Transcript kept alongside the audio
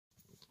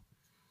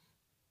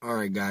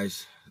Alright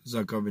guys, this is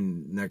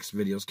upcoming next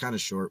video. It's kind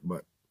of short,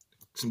 but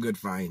some good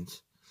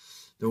finds.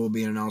 There will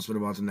be an announcement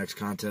about the next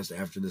contest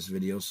after this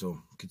video, so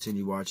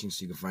continue watching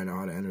so you can find out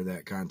how to enter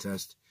that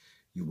contest.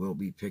 You will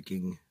be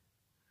picking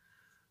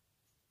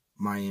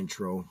my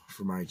intro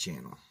for my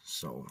channel,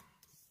 so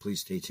please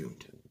stay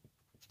tuned.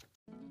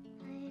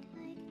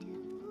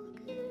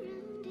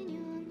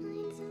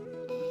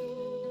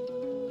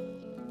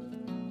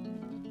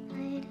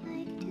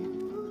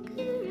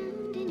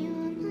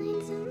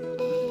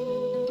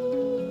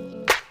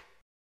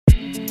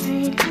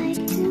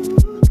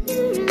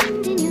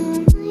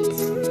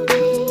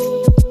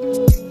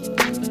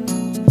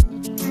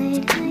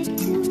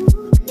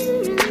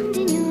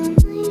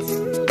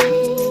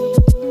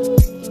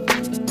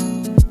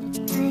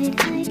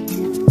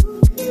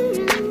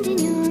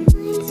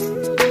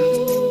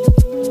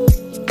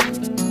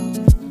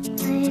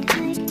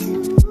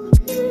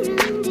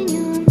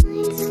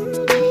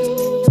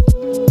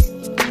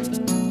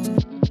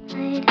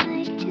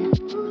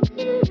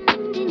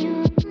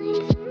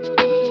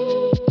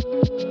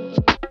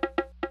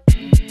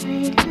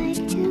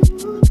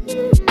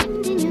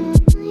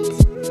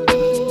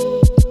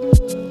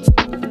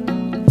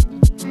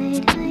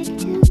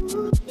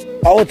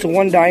 Oh, it's a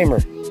one-dimer.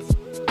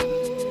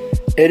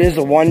 It is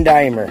a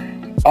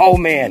one-dimer. Oh,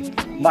 man.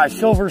 My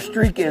silver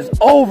streak is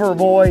over,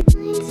 boy.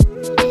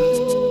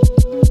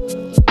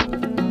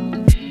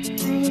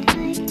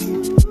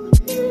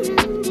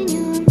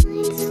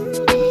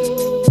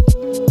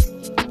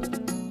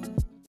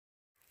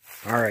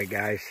 Alright,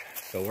 guys.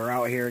 So we're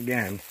out here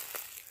again.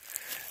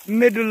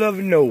 Middle of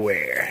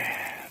nowhere.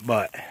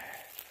 But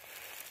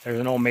there's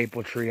an old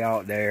maple tree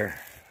out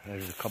there.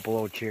 There's a couple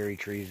old cherry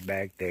trees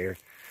back there.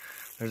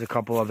 There's a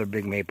couple other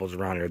big maples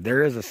around here.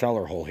 There is a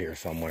cellar hole here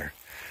somewhere.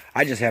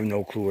 I just have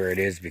no clue where it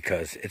is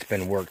because it's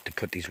been worked to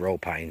put these row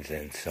pines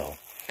in. So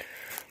I'm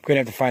going to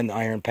have to find the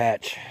iron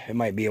patch. It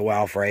might be a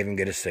while before I even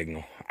get a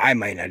signal. I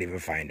might not even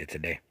find it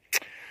today.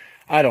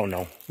 I don't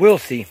know. We'll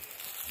see.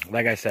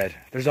 Like I said,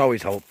 there's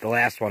always hope. The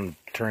last one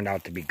turned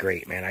out to be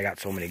great, man. I got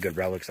so many good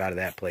relics out of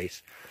that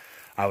place.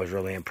 I was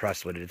really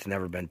impressed with it. It's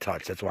never been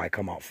touched. That's why I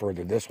come out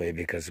further this way,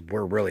 because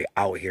we're really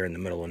out here in the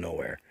middle of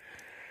nowhere.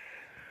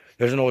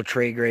 There's an old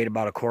trade grade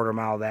about a quarter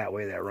mile that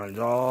way that runs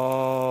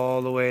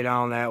all the way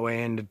down that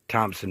way into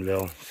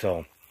Thompsonville.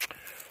 So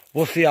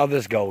we'll see how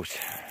this goes.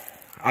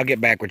 I'll get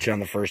back with you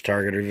on the first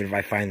target, or even if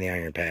I find the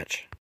iron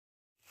patch.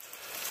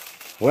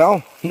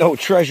 Well, no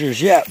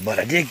treasures yet, but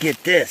I did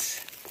get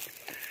this.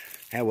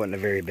 That wasn't a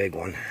very big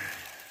one.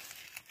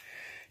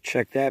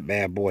 Check that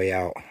bad boy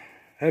out.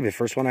 That'll be the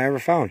first one I ever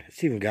found.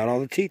 It's even got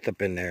all the teeth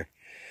up in there.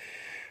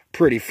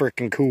 Pretty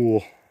freaking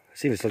cool.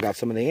 It's even still got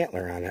some of the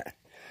antler on it.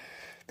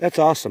 That's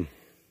awesome.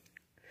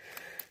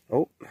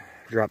 Oh,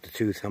 dropped the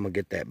tooth. I'm going to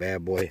get that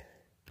bad boy.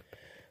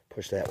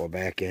 Push that one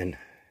back in.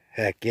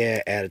 Heck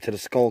yeah, add it to the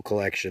skull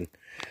collection.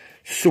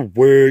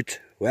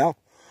 Sweet. Well,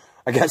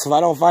 I guess if I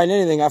don't find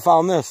anything, I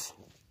found this.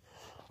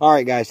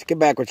 Alright, guys, get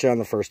back with you on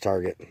the first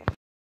target.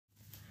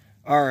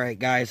 Alright,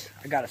 guys,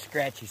 I got a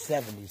scratchy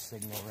 70s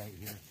signal right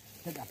here.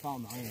 I think I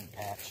found the iron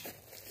patch.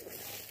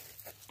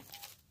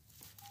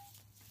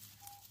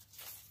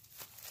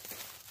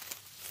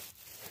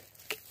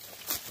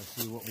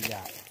 Let's see what we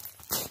got.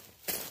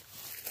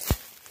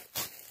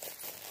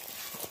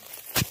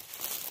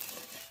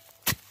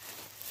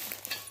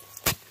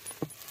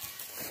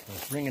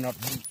 It's bringing up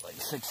deep, like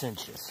 6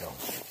 inches, so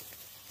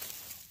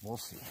we'll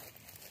see.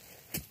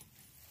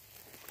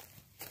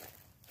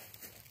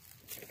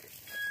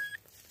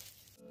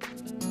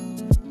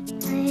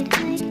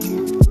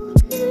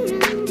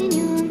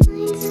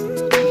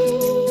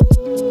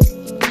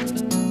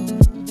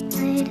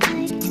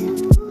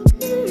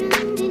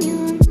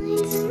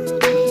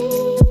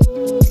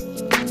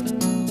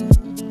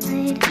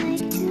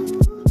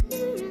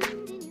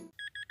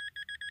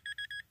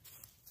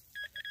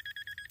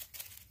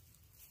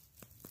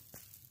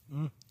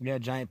 Yeah,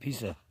 giant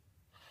piece of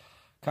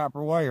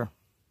copper wire.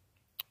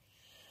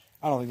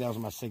 I don't think that was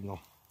my signal.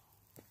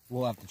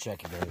 We'll have to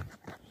check again.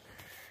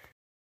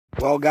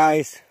 Well,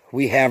 guys,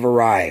 we have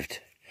arrived.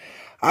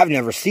 I've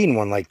never seen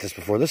one like this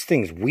before. This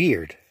thing's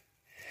weird.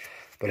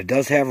 But it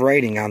does have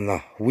writing on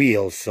the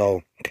wheels,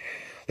 so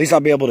at least I'll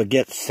be able to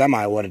get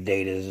semi what a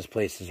date is. This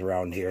place is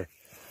around here.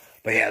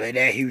 But yeah,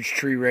 that huge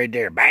tree right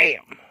there. Bam!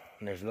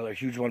 And there's another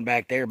huge one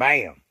back there.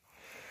 Bam!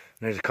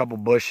 There's a couple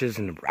bushes,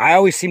 and I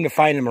always seem to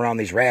find them around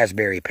these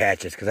raspberry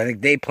patches, because I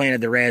think they planted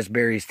the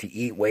raspberries to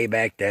eat way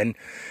back then.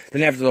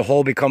 Then after the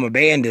hole become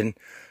abandoned,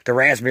 the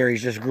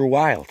raspberries just grew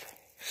wild.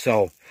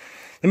 So,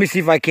 let me see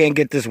if I can't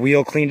get this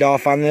wheel cleaned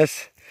off on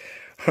this.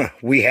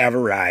 We have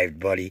arrived,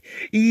 buddy.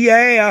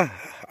 Yeah!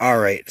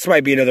 Alright, this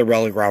might be another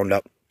relic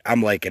roundup.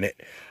 I'm liking it.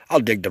 I'll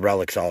dig the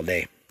relics all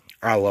day.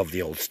 I love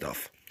the old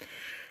stuff.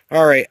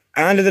 Alright,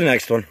 on to the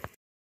next one.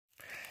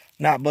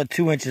 Not but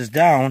 2 inches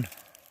down.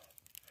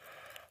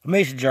 A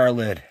mason jar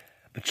lid.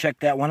 But check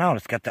that one out.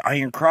 It's got the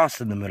iron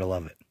cross in the middle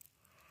of it.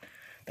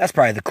 That's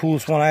probably the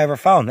coolest one I ever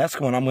found. That's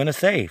the one I'm going to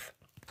save.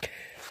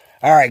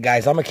 Alright,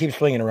 guys. I'm going to keep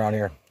swinging around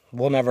here.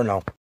 We'll never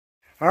know.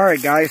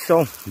 Alright guys,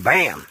 so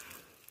bam!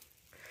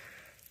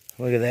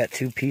 Look at that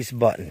two-piece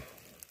button.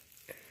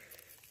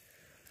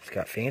 It's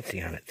got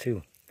fancy on it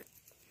too.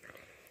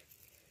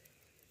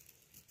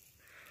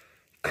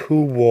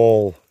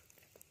 Cool.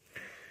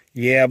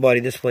 Yeah,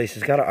 buddy, this place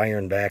has got an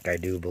iron back, I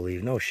do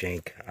believe. No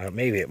shank.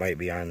 Maybe it might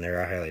be on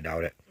there. I highly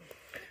doubt it.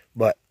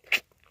 But,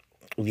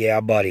 yeah,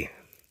 buddy.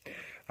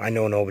 I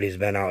know nobody's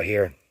been out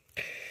here.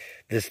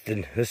 This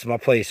is my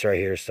place right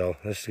here, so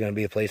this is going to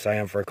be a place I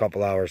am for a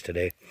couple hours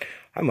today.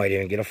 I might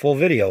even get a full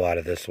video out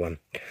of this one.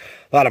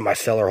 A lot of my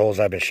cellar holes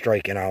I've been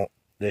striking out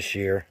this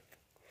year.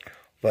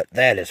 But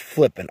that is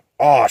flipping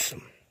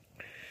awesome.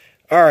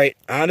 Alright,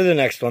 on to the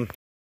next one.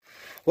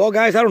 Well,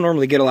 guys, I don't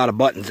normally get a lot of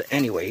buttons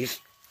anyways.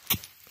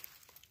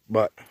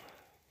 But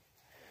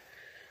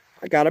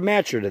I got a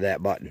matcher to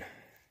that button.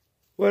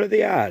 What are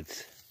the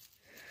odds?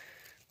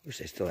 Wish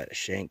they still had a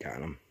shank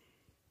on them.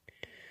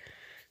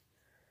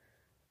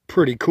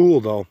 Pretty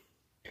cool, though.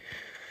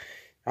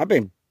 I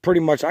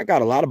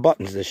got a lot of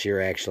buttons this year,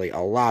 actually. A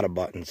lot of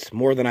buttons.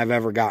 More than I've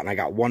ever gotten. I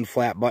got one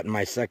flat button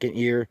my second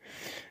year.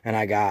 And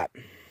I got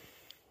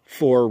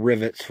 4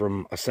 rivets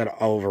from a set of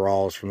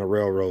overalls from the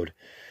railroad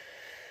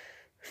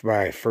for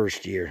my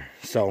first year.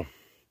 So,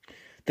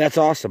 that's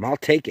awesome. I'll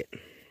take it.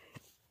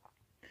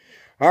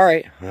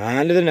 Alright,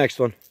 on to the next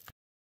one.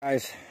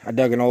 Guys, I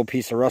dug an old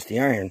piece of rusty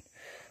iron.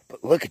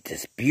 But look at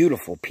this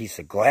beautiful piece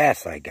of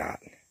glass I got.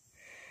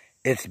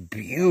 It's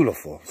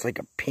beautiful. It's like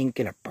a pink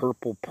and a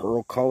purple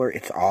pearl color.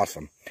 It's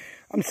awesome.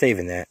 I'm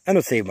saving that. I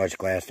don't save much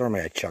glass. Normally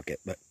I chuck it,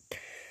 but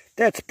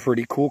that's a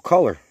pretty cool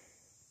color.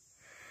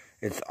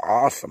 It's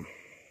awesome.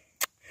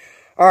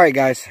 Alright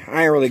guys,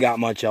 I ain't really got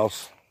much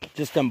else.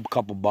 Just them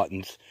couple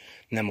buttons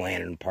and them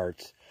lantern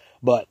parts.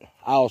 But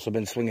I also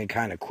been swinging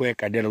kind of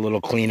quick. I did a little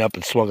cleanup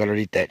and swung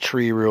underneath that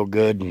tree real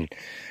good. And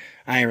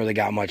I ain't really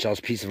got much else.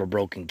 Piece of a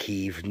broken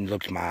key. It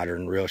looks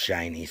modern, real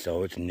shiny,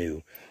 so it's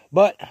new.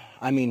 But,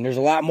 I mean, there's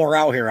a lot more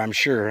out here, I'm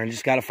sure. I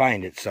just got to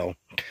find it. So,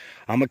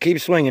 I'm going to keep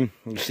swinging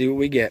and see what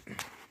we get.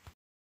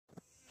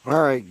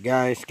 Alright,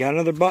 guys. Got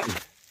another button,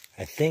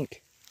 I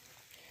think.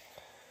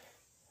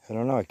 I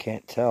don't know. I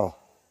can't tell.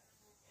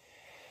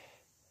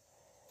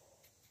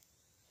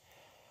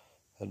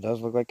 It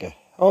does look like a...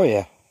 Oh,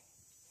 yeah.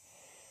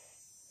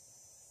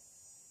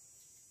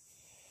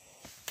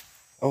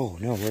 Oh,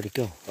 no, where'd it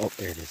go? Oh,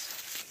 there it is.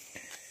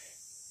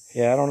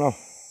 Yeah, I don't know.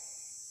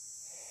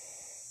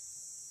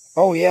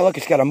 Oh, yeah, look,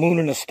 it's got a moon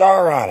and a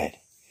star on it.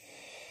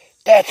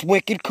 That's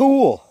wicked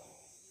cool.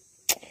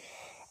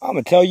 I'm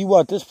going to tell you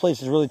what, this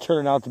place is really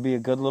turning out to be a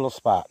good little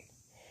spot.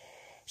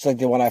 It's like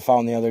the one I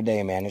found the other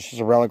day, man. It's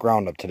just a relic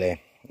roundup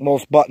today.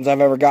 Most buttons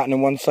I've ever gotten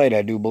in one site,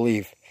 I do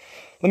believe.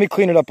 Let me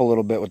clean it up a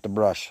little bit with the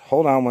brush.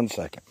 Hold on one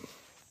second.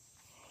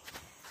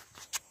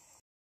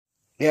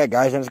 Yeah,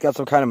 guys, and it's got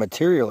some kind of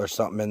material or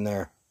something in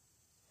there.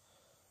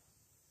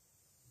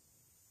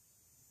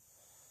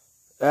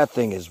 That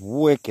thing is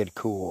wicked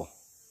cool.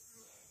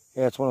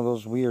 Yeah, it's one of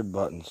those weird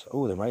buttons.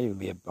 Oh, there might even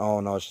be a... Oh,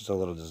 no, it's just a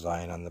little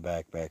design on the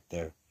back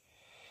there.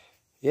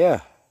 Yeah.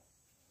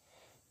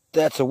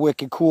 That's a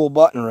wicked cool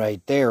button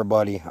right there,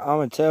 buddy. I'm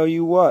going to tell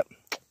you what.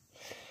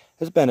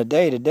 It's been a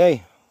day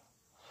today.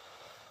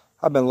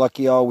 I've been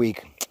lucky all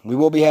week. We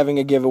will be having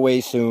a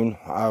giveaway soon.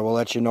 I will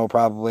let you know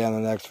probably on the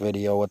next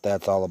video what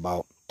that's all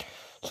about.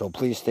 So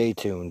please stay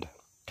tuned.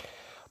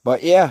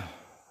 But yeah,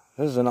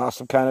 this is an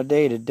awesome kind of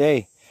day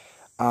today.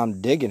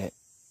 I'm digging it.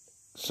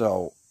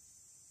 So,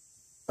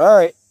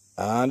 alright,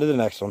 on to the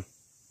next one.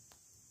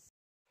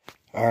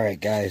 Alright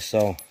guys,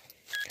 so,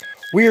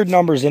 weird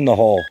numbers in the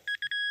hole.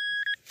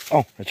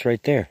 Oh, it's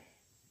right there.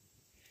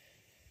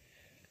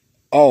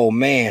 Oh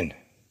man.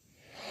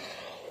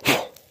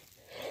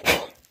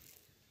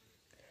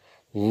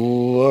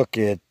 Look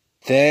at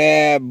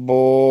that,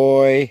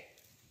 boy.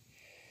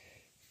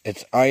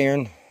 It's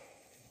iron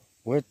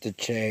with the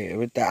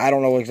chain. I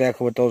don't know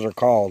exactly what those are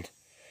called.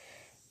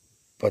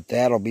 But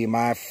that'll be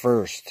my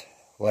first.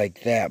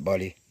 Like that,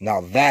 buddy.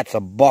 Now that's a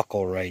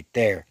buckle right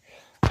there.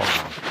 Hold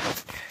on.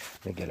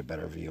 Let me get a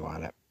better view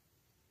on it.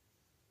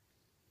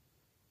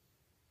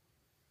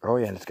 Oh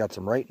yeah, and it's got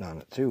some writing on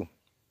it too.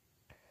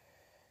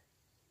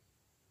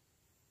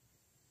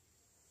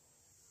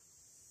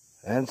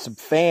 And some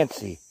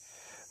fancy.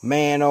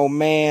 Man, oh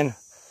man.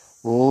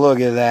 Look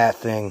at that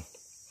thing.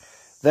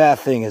 That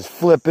thing is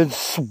flipping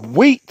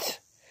sweet.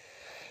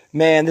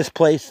 Man, this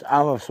place,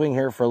 I'm going to swing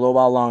here for a little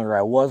while longer.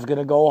 I was going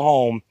to go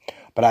home,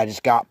 but I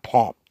just got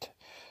pumped.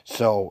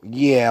 So,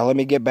 yeah, let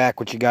me get back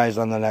with you guys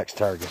on the next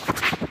target.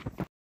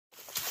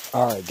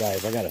 Alright,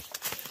 guys, I got a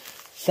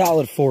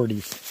solid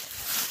 40s.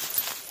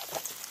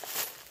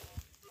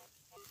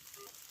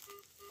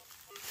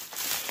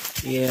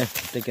 Yeah, I'm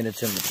thinking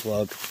it's in the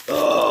plug.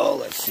 Oh,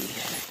 let's see.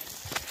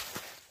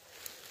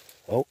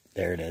 Oh,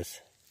 there it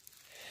is.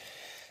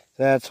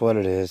 That's what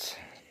it is.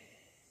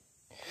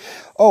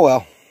 Oh,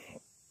 well.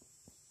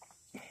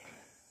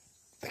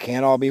 They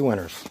can't all be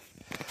winners.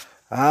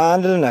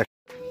 On to the next.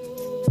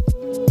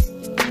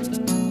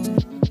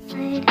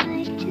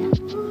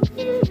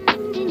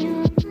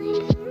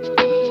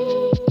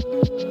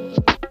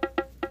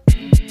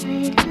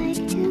 I'd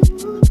like to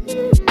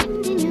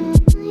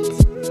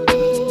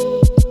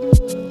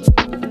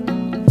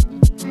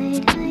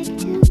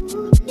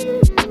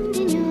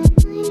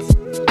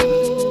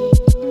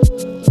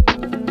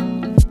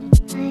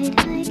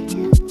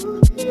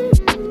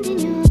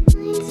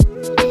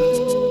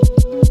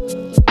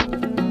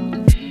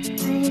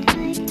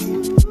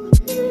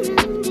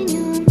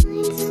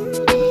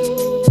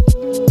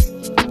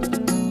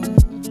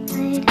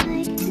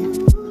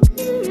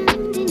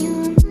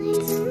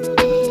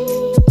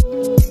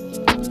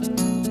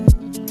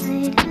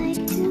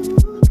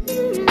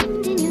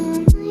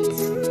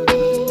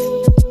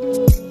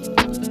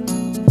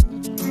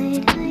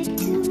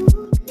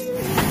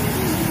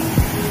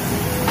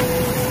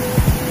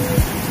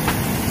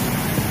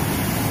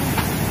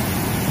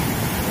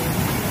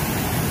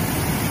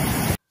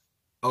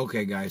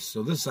Okay, guys,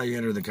 so this is how you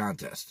enter the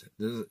contest.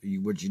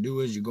 What you do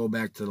is you go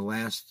back to the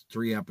last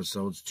 3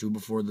 episodes, 2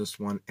 before this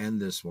one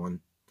and this one.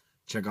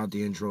 Check out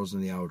the intros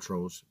and the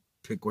outros.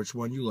 Pick which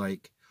one you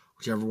like.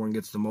 Whichever one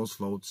gets the most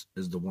votes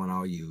is the one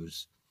I'll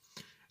use.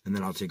 And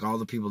then I'll take all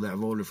the people that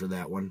voted for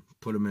that one,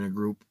 put them in a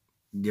group,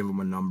 give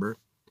them a number,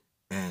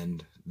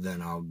 and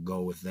then I'll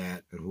go with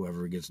that. And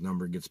whoever gets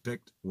numbered gets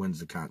picked, wins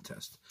the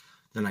contest.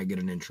 Then I get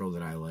an intro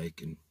that I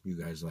like, and you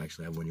guys will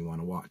actually have one you want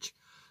to watch.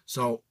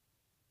 So,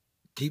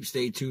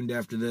 stay tuned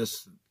after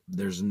this.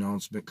 There's an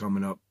announcement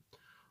coming up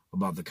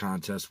about the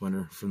contest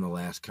winner from the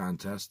last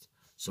contest.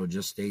 So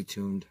just stay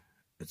tuned.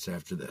 It's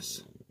after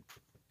this.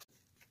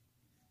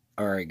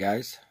 Alright,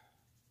 guys.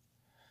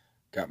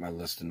 Got my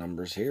list of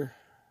numbers here.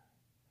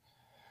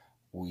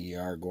 We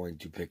are going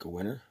to pick a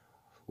winner.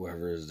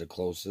 Whoever is the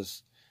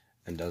closest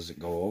and doesn't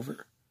go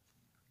over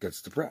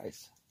gets the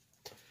prize.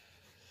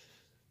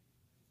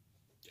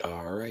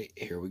 Alright,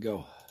 here we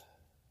go.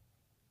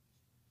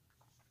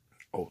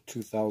 Oh,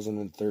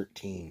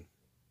 2013.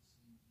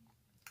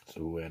 So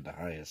who had the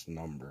highest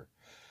number?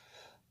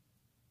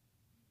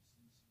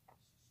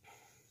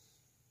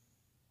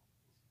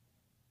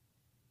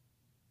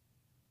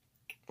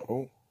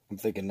 Oh, I'm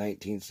thinking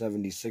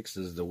 1976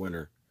 is the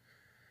winner.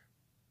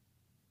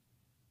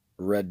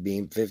 Red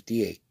Beam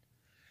 58.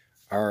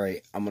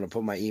 Alright, I'm going to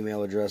put my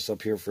email address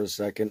up here for a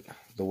second.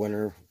 The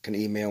winner can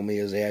email me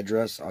his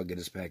address. I'll get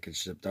his package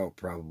shipped out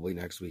probably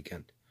next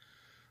weekend.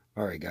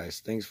 Alright,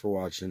 guys, thanks for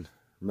watching.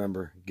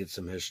 Remember, get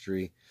some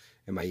history,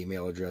 and my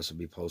email address will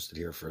be posted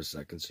here for a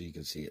second so you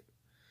can see it.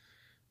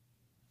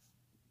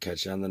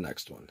 Catch you on the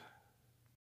next one.